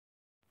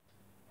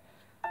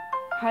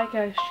Hi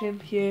guys, Jim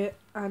here,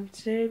 and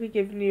today we're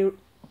giving you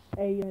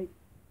a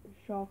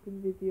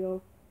shocking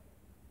video.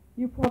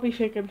 You probably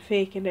think I'm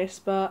faking this,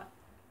 but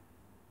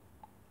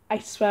I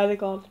swear to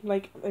God,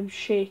 I'm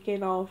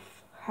shaking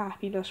off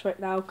happiness right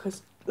now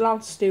because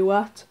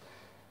Stewart,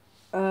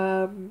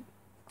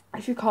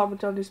 if you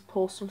comment on his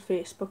post on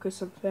Facebook or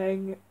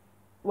something,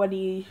 when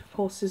he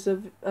posts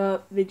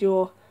a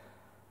video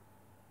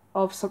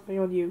of something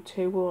on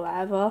YouTube or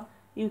whatever,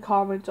 you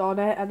comment on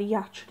it, and he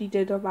actually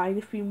did on mine.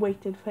 I've been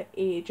waiting for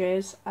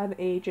ages and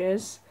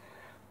ages.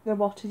 Then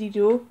what did he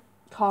do?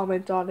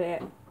 Comment on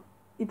it.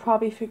 You're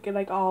probably thinking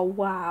oh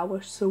wow,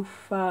 it's so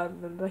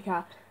fun and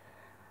that.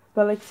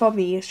 But for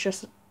me, it's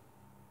just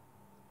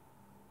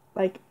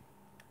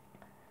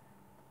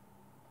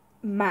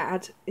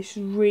mad. It's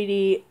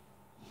really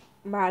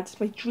mad. It's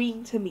my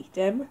dream to meet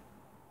him,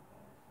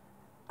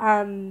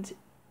 and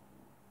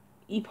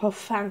he put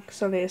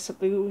thanks on it or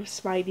something with a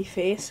smiley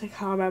face. I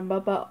can't remember,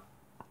 but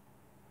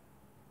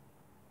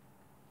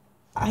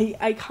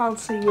I can't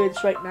say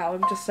words right now.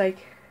 I'm just I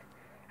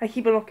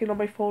keep looking on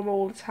my phone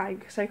all the time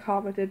because I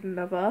commented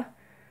another.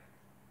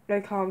 And I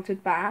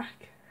commented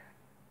back.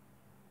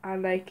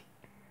 And I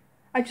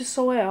just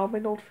saw it on my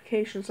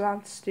notifications.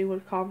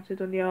 Stewart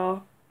commented on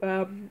your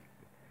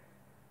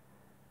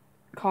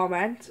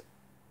comment.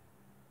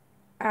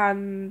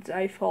 And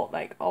I thought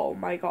oh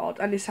my God.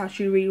 And it's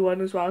actually a real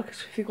one as well,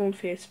 because if you go on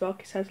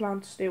Facebook, it says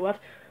Lance Stewart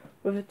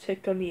with a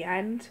tick on the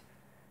end.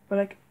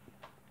 But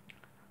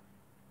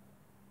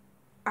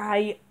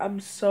I am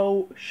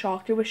so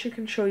shocked. I wish I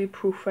can show you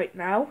proof right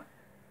now.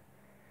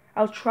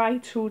 I'll try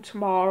to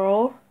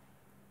tomorrow.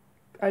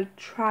 I'll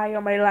try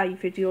on my live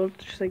video,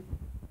 just that.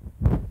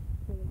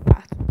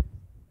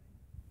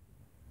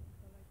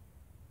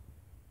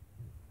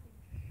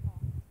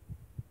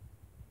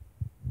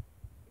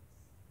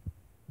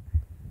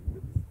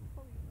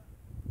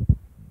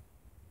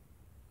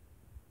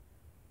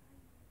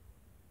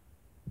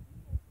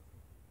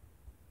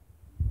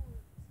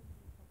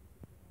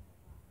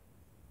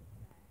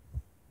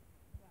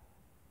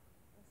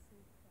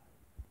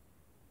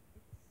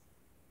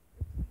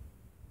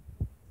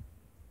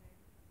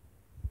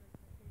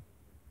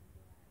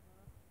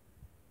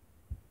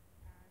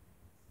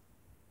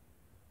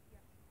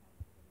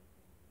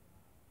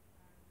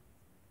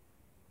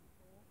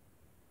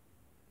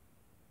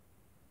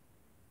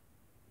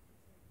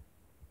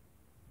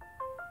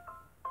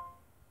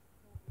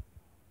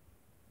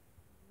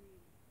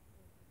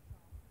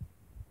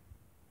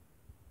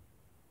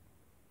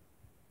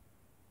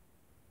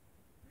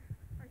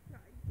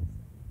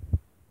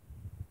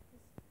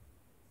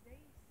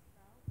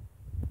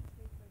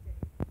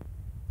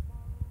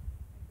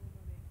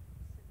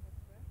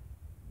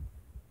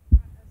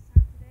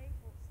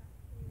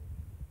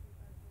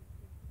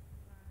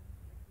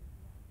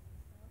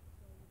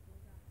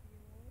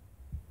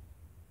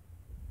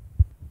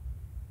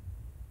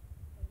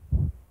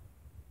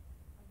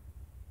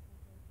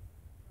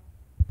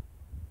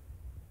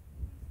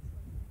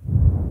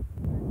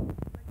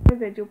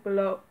 Video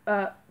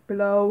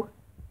below